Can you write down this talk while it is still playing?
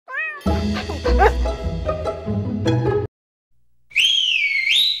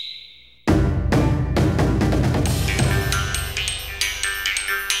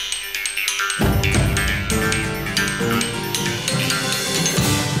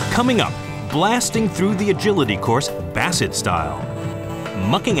Coming up, blasting through the agility course Bassett style.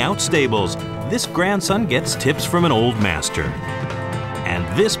 Mucking out stables, this grandson gets tips from an old master. And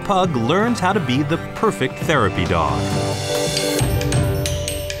this pug learns how to be the perfect therapy dog.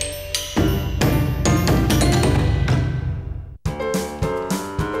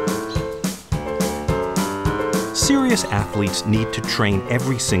 Serious athletes need to train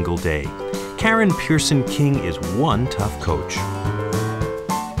every single day. Karen Pearson King is one tough coach.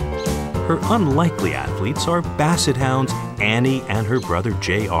 Her unlikely athletes are Basset hounds Annie and her brother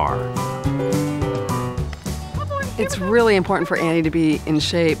J.R. It's really important for Annie to be in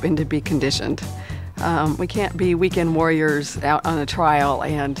shape and to be conditioned. We can't be weekend warriors out on a trial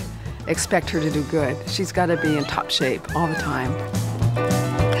and expect her to do good. She's got to be in top shape all the time.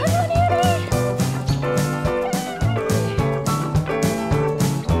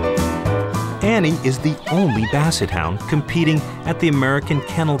 Annie is the only Basset hound competing at the American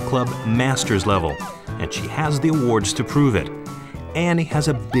Kennel Club Masters level, and she has the awards to prove it. Annie has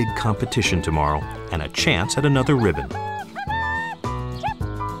a big competition tomorrow and a chance at another ribbon.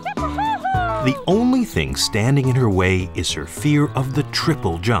 The only thing standing in her way is her fear of the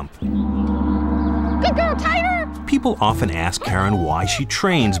triple jump. Good girl, tighter! People often ask Karen why she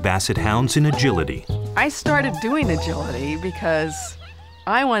trains Basset hounds in agility. I started doing agility because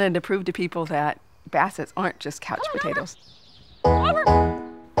I wanted to prove to people that Bassets aren't just couch potatoes.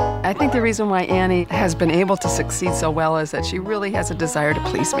 I think the reason why Annie has been able to succeed so well is that she really has a desire to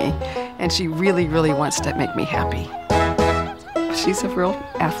please me, and she really, really wants to make me happy. She's a real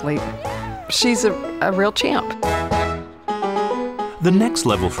athlete. She's a real champ. The next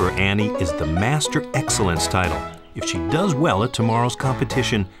level for Annie is the Master Excellence title. If she does well at tomorrow's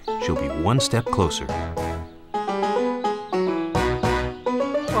competition, she'll be one step closer.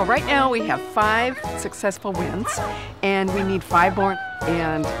 Well, right now we have 5 successful wins, and we need 5 more,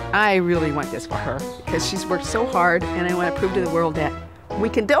 and I really want this for her because she's worked so hard, and I want to prove to the world that we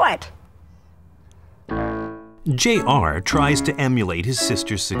can do it. J.R. tries to emulate his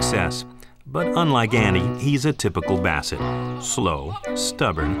sister's success, but unlike Annie, he's a typical Basset, slow,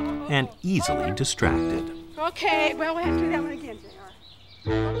 stubborn, and easily distracted. Okay, well, we have to do that one again, J.R.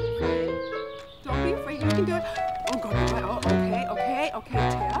 Don't be afraid, you can do it. Oh, go, oh, okay,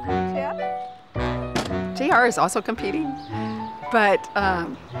 tip. J.R. is also competing, but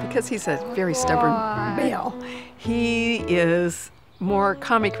because he's a very stubborn male, he is more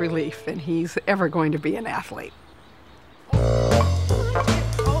comic relief than he's ever going to be an athlete.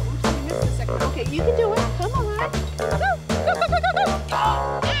 Oh, you missed a second. Okay, you can do it. Come on. Go, go, go, go, go,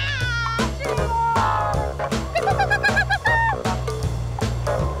 go.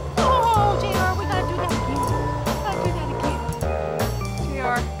 Oh, J.R., we gotta do that again.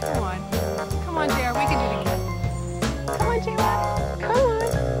 J.R., come on. Come on, J.R., we can do it again. Come on, J.R., come on.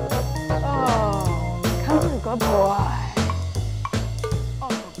 Oh, come on, good boy.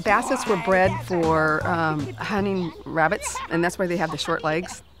 Bassets were bred for hunting rabbits, and that's why they have the short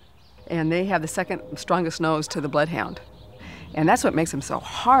legs. And they have the second strongest nose to the bloodhound. And that's what makes them so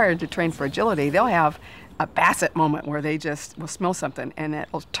hard to train for agility. They'll have a Basset moment where they just will smell something, and it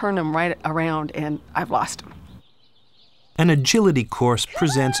will turn them right around, and I've lost them. An agility course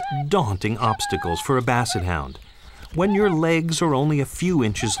presents daunting obstacles for a Basset hound. When your legs are only a few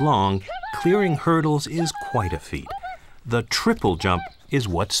inches long, clearing hurdles is quite a feat. The triple jump is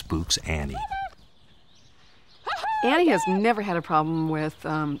what spooks Annie. Annie has never had a problem with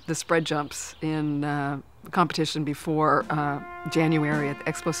the spread jumps in competition before January at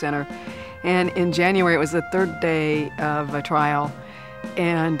the Expo Center. And in January, it was the 3rd day of a trial,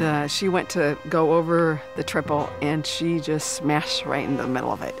 and she went to go over the triple, and she just smashed right in the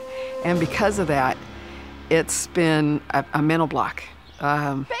middle of it. And because of that, it's been a mental block.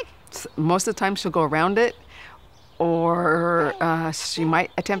 Most of the time, she'll go around it, or she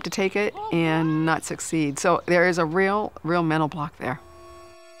might attempt to take it and not succeed. So there is a real mental block there.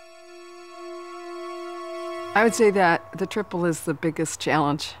 I would say that the triple is the biggest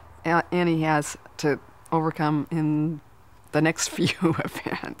challenge Annie has to overcome in the next few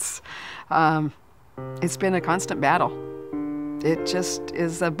events. It's been a constant battle. It just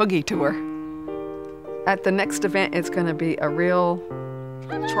is a boogie to her. At the next event, it's going to be a real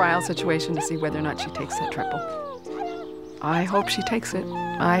trial situation to see whether or not she takes that triple. I hope she takes it.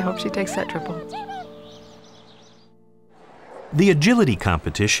 I hope she takes that triple. The agility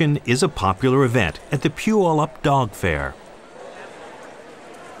competition is a popular event at the Puyallup Dog Fair.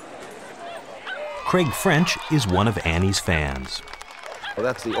 Craig French is one of Annie's fans. Well,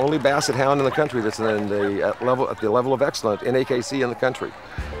 that's the only basset hound in the country that's at the level of excellence in AKC in the country.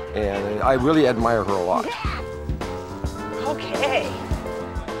 And I really admire her a lot. Okay.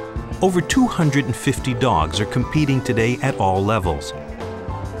 Over 250 dogs are competing today at all levels.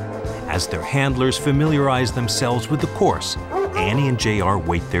 As their handlers familiarize themselves with the course, Annie and JR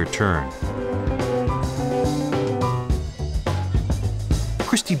wait their turn.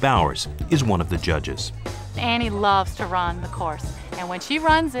 Christy Bowers is one of the judges. Annie loves to run the course, and when she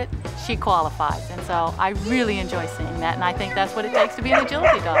runs it, she qualifies. And so I really enjoy seeing that, and I think that's what it takes to be an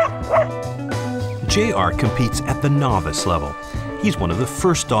agility dog. JR competes at the novice level. He's one of the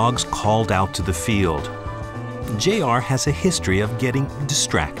first dogs called out to the field. JR has a history of getting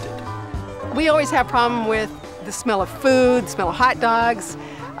distracted. We always have a problem with the smell of food, the smell of hot dogs.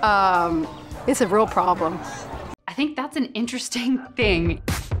 It's a real problem. I think that's an interesting thing.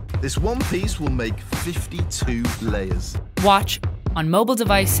 This one piece will make 52 layers. Watch on mobile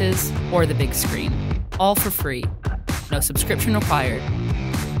devices or the big screen. All for free. No subscription required.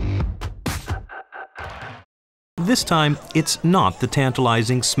 This time, it's not the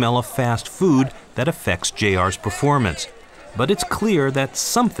tantalizing smell of fast food that affects JR's performance, but it's clear that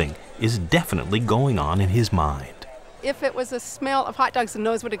something is definitely going on in his mind. If it was a smell of hot dogs, the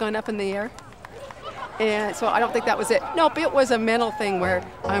nose would have gone up in the air. And so I don't think that was it. Nope, it was a mental thing where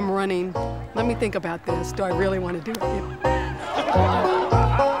I'm running. Let me think about this. Do I really want to do it?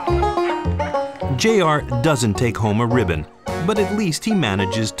 JR doesn't take home a ribbon, but at least he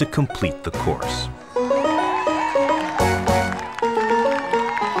manages to complete the course.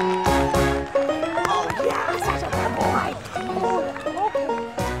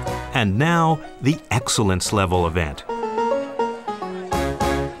 And now, the excellence level event.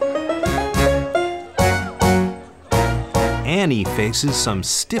 Annie faces some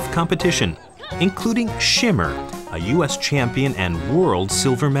stiff competition, including Shimmer, a U.S. champion and world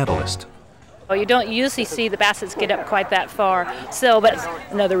silver medalist. Well, you don't usually see the Bassets get up quite that far, so that's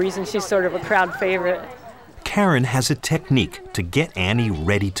another reason she's sort of a crowd favorite. Karen has a technique to get Annie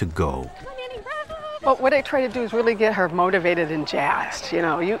ready to go. Well, what I try to do is really get her motivated and jazzed. You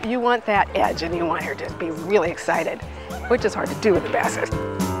know, you want that edge and you want her to be really excited, which is hard to do with the Bassets.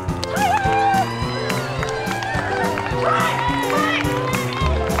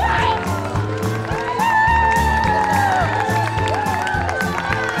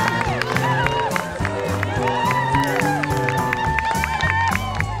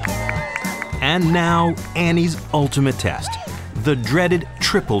 And now, Annie's ultimate test, the dreaded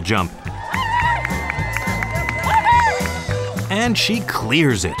triple jump. And she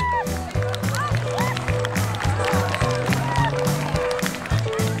clears it.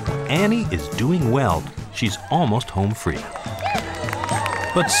 Annie is doing well. She's almost home free.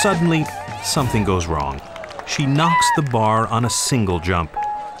 But suddenly, something goes wrong. She knocks the bar on a single jump.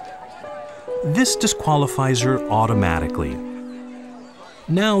 This disqualifies her automatically.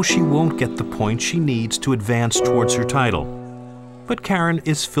 Now she won't get the point she needs to advance towards her title. But Karen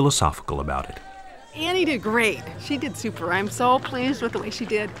is philosophical about it. Annie did great. She did super. I'm so pleased with the way she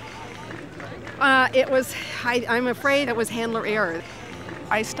did. I'm afraid it was handler error.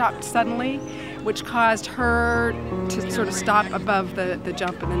 I stopped suddenly, which caused her to sort of stop above the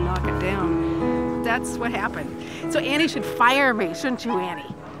jump and then knock it down. That's what happened. So Annie should fire me, shouldn't you,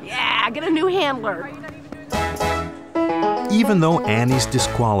 Annie? Yeah, get a new handler. Even though Annie's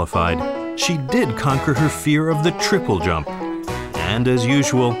disqualified, she did conquer her fear of the triple jump. And as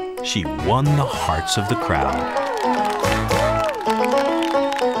usual, she won the hearts of the crowd.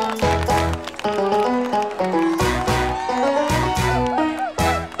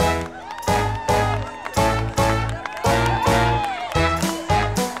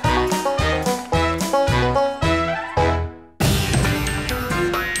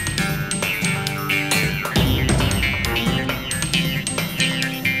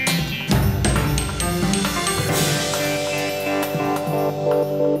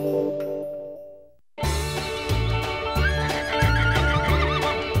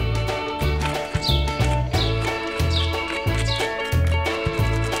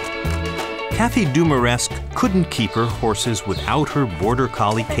 Kathy Dumaresque couldn't keep her horses without her border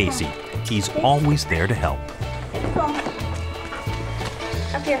collie Casey. He's always there to help.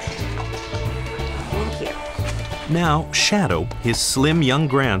 Up here. Thank you. Now, Shadow, his slim young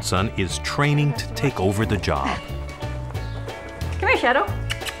grandson, is training to take over the job. Come here, Shadow.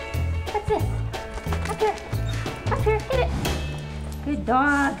 What's this? Up here. Up here. Hit it. Good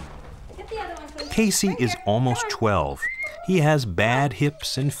dog. Get the other one, please. Casey is almost 12. He has bad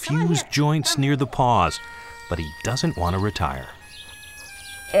hips and fused joints near the paws, but he doesn't want to retire.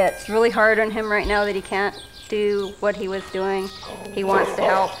 It's really hard on him right now that he can't do what he was doing. He wants to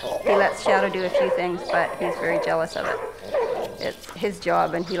help. He lets Shadow do a few things, but he's very jealous of it. It's his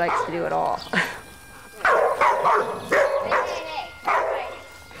job and he likes to do it all.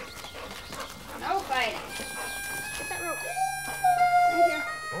 No fighting. Get that rope.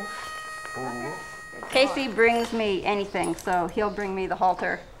 Right here. Casey brings me anything, so he'll bring me the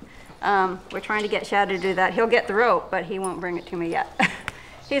halter. We're trying to get Shadow to do that. He'll get the rope, but he won't bring it to me yet.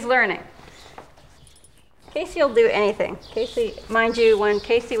 He's learning. Casey will do anything. Casey, mind you, when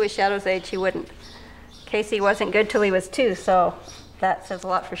Casey was Shadow's age, he wouldn't. Casey wasn't good till he was 2, so that says a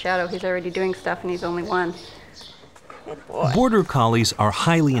lot for Shadow. He's already doing stuff and he's only 1. Good boy. Border Collies are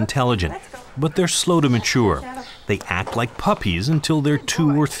highly intelligent, but they're slow to mature. They act like puppies until they're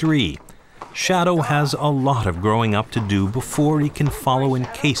 2 or 3. Shadow has a lot of growing up to do before he can follow in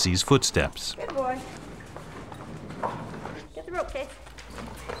Casey's footsteps. Good boy. Get the rope, Casey.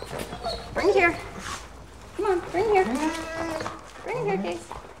 Bring it here. Come on, bring it here. Bring it here,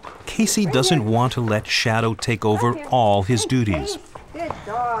 Casey. Casey doesn't want to let Shadow take over all his duties. Good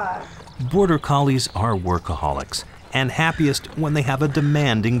dog. Border Collies are workaholics and happiest when they have a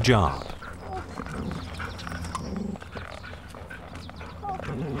demanding job.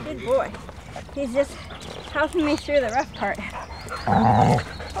 Good boy. He's just helping me through the rough part.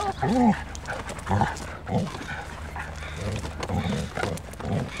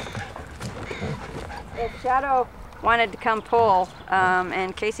 If Shadow wanted to come pull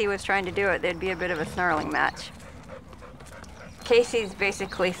and Casey was trying to do it, there'd be a bit of a snarling match. Casey's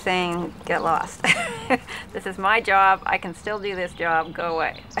basically saying, get lost. This is my job. I can still do this job. Go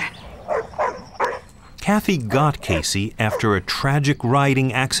away. Kathy got Casey after a tragic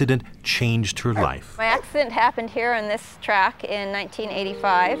riding accident changed her life. My accident happened here on this track in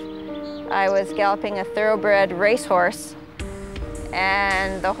 1985. I was galloping a thoroughbred racehorse,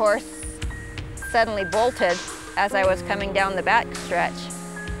 and the horse suddenly bolted as I was coming down the back stretch,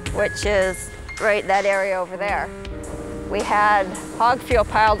 which is right that area over there. We had hog fuel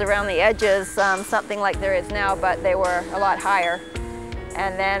piled around the edges, something like there is now, but they were a lot higher.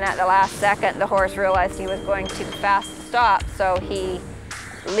 And then at the last second, the horse realized he was going too fast to stop, so he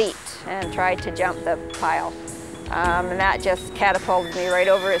leaped and tried to jump the pile. And that just catapulted me right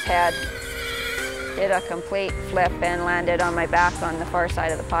over his head. Did a complete flip and landed on my back on the far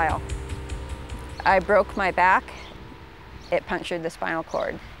side of the pile. I broke my back. It punctured the spinal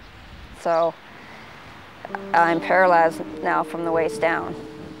cord. So I'm paralyzed now from the waist down.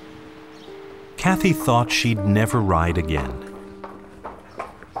 Kathy thought she'd never ride again.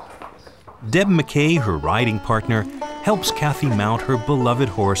 Deb McKay, her riding partner, helps Kathy mount her beloved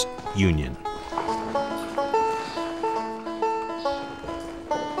horse, Union.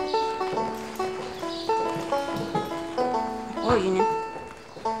 Oh, Union.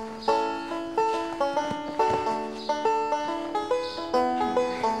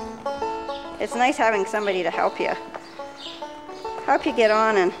 It's nice having somebody to help you get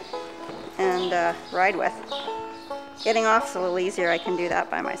on and ride with. Getting off's a little easier. I can do that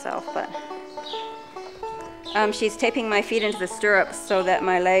by myself, but she's taping my feet into the stirrups so that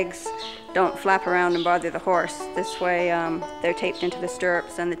my legs don't flap around and bother the horse. This way they're taped into the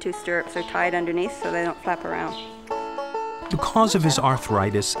stirrups and the 2 stirrups are tied underneath so they don't flap around. Because of his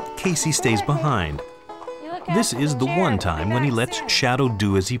arthritis, Casey stays behind. This is the one time when he lets Shadow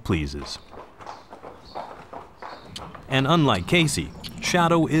do as he pleases. And unlike Casey,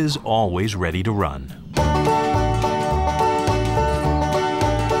 Shadow is always ready to run.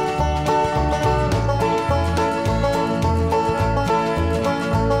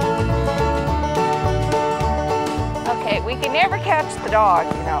 We can never catch the dog,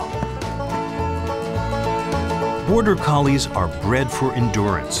 you know. Border Collies are bred for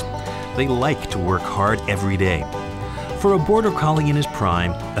endurance. They like to work hard every day. For a Border Collie in his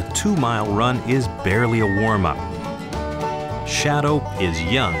prime, a 2-mile run is barely a warm-up. Shadow is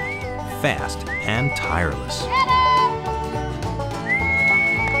young, fast, and tireless.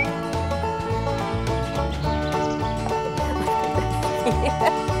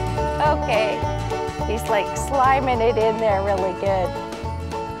 Okay. He's like sliming it in there really good.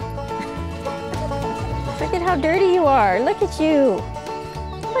 Look at how dirty you are. Look at you.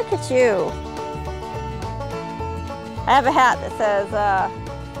 Look at you. I have a hat that says,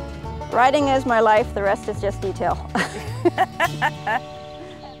 riding is my life, the rest is just detail.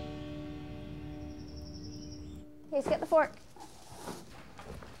 Case, get the fork.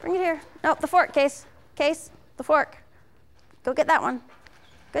 Bring it here. Nope, the fork, Case. Case, the fork. Go get that one.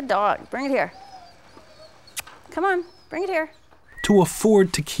 Good dog. Bring it here. Come on, bring it here. To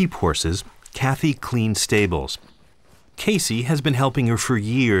afford to keep horses, Kathy cleans stables. Casey has been helping her for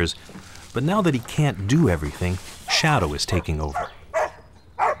years, but now that he can't do everything, Shadow is taking over.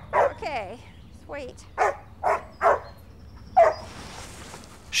 Okay, just wait.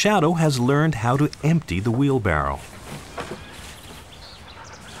 Shadow has learned how to empty the wheelbarrow.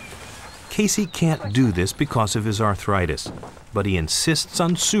 Casey can't do this because of his arthritis, but he insists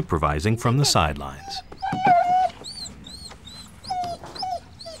on supervising from the sidelines.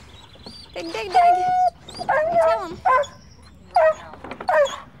 Dig, dig, dig. Tell him.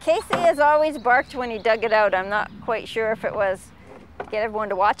 Casey has always barked when he dug it out. I'm not quite sure if it was get everyone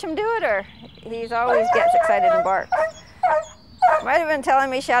to watch him do it, or he's always gets excited and barks. Might have been telling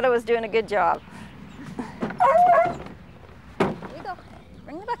me Shadow was doing a good job. Here we go.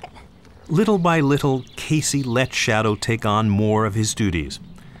 Bring the bucket. Little by little, Casey lets Shadow take on more of his duties.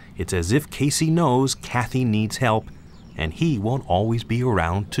 It's as if Casey knows Kathy needs help, and he won't always be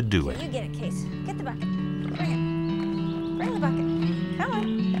around to do it. You get it, Case. Get the bucket. Bring it. Bring the bucket. Come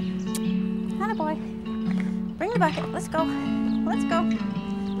on. Atta boy. Bring the bucket. Let's go. Let's go.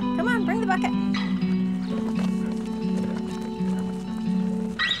 Come on, bring the bucket.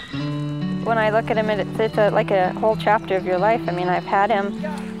 When I look at him, it's like a whole chapter of your life. I mean, I've had him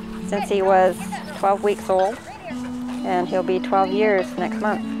since he was 12 weeks old, and he'll be 12 years next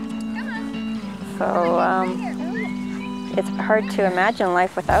month. So it's hard to imagine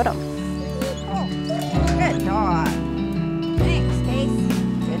life without him. Good dog. Thanks, Case.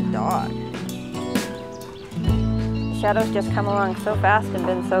 Good dog. Shadow's just come along so fast and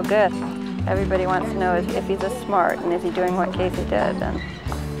been so good. Everybody wants to know if he's as smart and is he doing what Casey did. And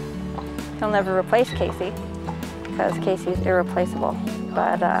he'll never replace Casey because Casey's irreplaceable.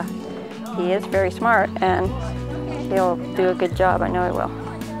 But he is very smart and he'll do a good job. I know he will.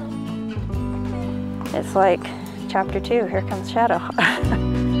 It's like chapter 2, here comes Shadow.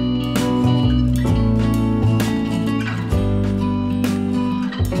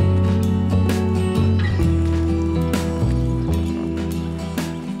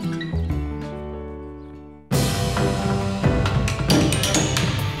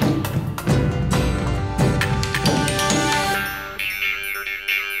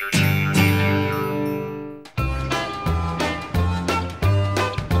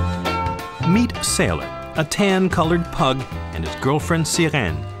 Meet Sailor, a tan-colored pug, and his girlfriend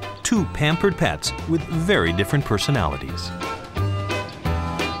Sirène, two pampered pets with very different personalities.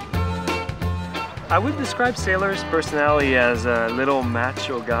 I would describe Sailor's personality as a little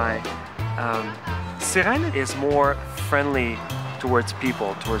macho guy. Sirène is more friendly towards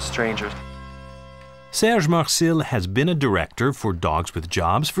people, towards strangers. Serge Marcil has been a director for Dogs with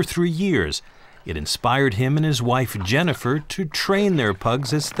Jobs for 3 years. It inspired him and his wife Jennifer to train their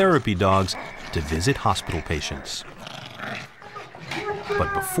pugs as therapy dogs to visit hospital patients.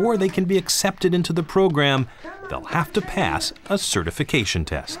 But before they can be accepted into the program, they'll have to pass a certification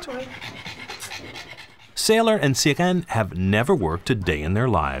test. Sailor and Sirène have never worked a day in their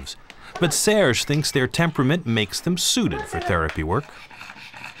lives, but Serge thinks their temperament makes them suited for therapy work.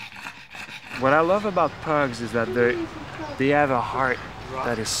 What I love about pugs is that they have a heart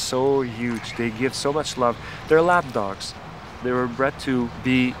that is so huge. They give so much love. They're lap dogs. They were bred to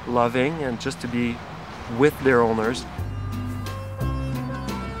be loving and just to be with their owners.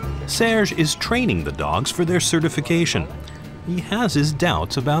 Serge is training the dogs for their certification. He has his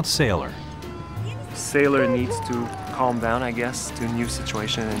doubts about Sailor. Sailor needs to calm down, I guess, to a new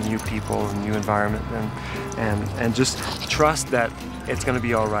situation and new people and new environment, and just trust that it's going to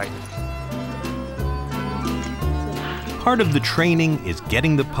be all right. Part of the training is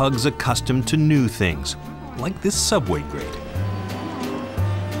getting the pugs accustomed to new things, like this subway grate.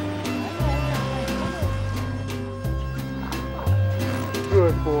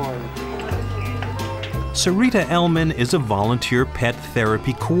 Good boy. Sarita Elman is a volunteer pet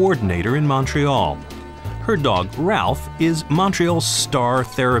therapy coordinator in Montreal. Her dog, Ralph, is Montreal's star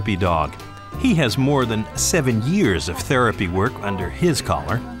therapy dog. He has more than 7 years of therapy work under his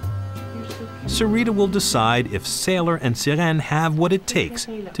collar. Sarita will decide if Sailor and Sirène have what it takes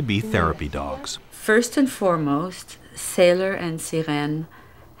to be therapy dogs. First and foremost, Sailor and Sirène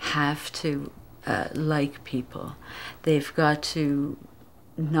have to like people. They've got to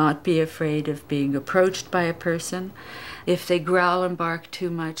not be afraid of being approached by a person. If they growl and bark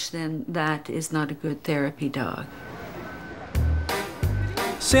too much, then that is not a good therapy dog.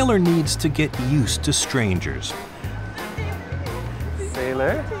 Sailor needs to get used to strangers.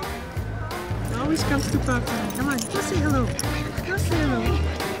 Sailor? Always comes to Papa. Come on, go say hello. Go say hello.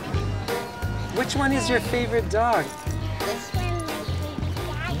 Which one is your favorite dog? This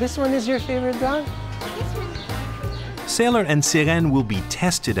one. This one is your favorite dog? Sailor and Sirène will be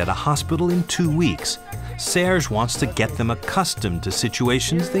tested at a hospital in 2 weeks. Serge wants to get them accustomed to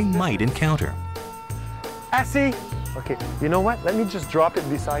situations they might encounter. Assis! Okay, you know what? Let me just drop it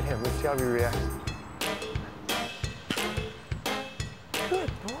beside him. Let's see how he reacts.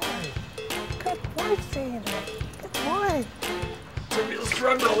 Good boy. Good boy, Sailor. Good boy. It's a real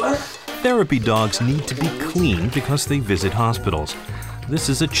struggle. Therapy dogs need to be cleaned because they visit hospitals. This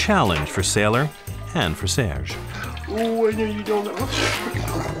is a challenge for Sailor and for Serge. Oh, I know you don't know.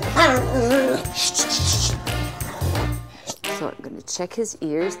 So I'm going to check his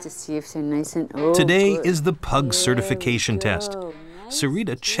ears to see if they're nice and open. Today is the pug certification test.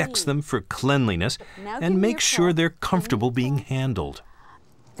 Sarita checks them for cleanliness and makes sure they're comfortable being handled.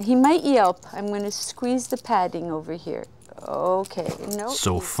 He might yelp. I'm going to squeeze the padding over here. Okay. No.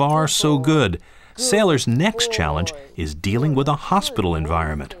 So far, so good. Sailor's next challenge is dealing with a hospital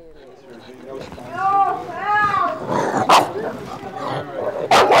environment.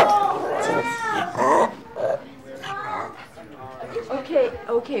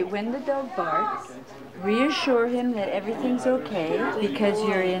 Okay, when the dog barks, reassure him that everything's okay because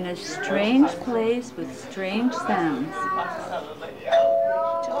you're in a strange place with strange sounds.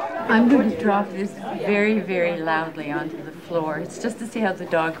 I'm going to drop this very, very loudly onto the floor. It's just to see how the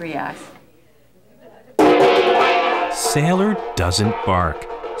dog reacts. Sailor doesn't bark.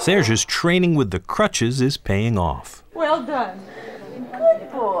 Serge's training with the crutches is paying off. Well done.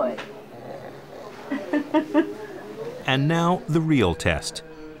 Good boy. And now the real test.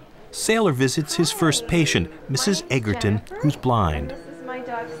 Sailor visits his first patient, Mrs. Egerton, who's blind. This is my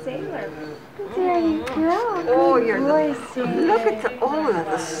dog, Sailor. There you go. Oh, you're look at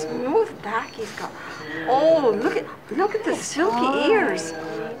the smooth back he's got. Oh, look at the silky ears.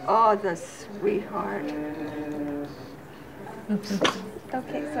 Oh, the sweetheart.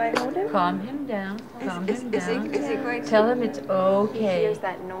 Okay, so I hold him. Calm him down. Calm him down. Is he going to tell him it's okay? He hears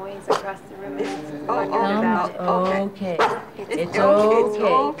that noise across the room. Okay. It's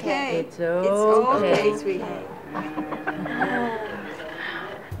okay. It's okay, sweetheart.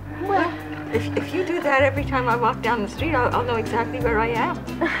 Well, if you do that every time I walk down the street, I'll know exactly where I am.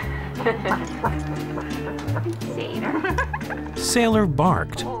 Sailor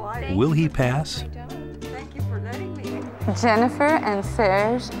barked. Will he pass? Thank you for letting me. Jennifer and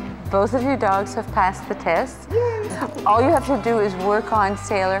Serge, both of your dogs have passed the test. All you have to do is work on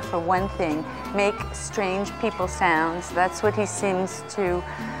Sailor for one thing, make strange people sounds. That's what he seems to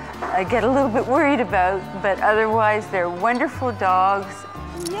get a little bit worried about, but otherwise they're wonderful dogs.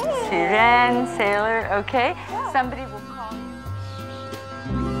 Siren, Sailor, okay? Somebody will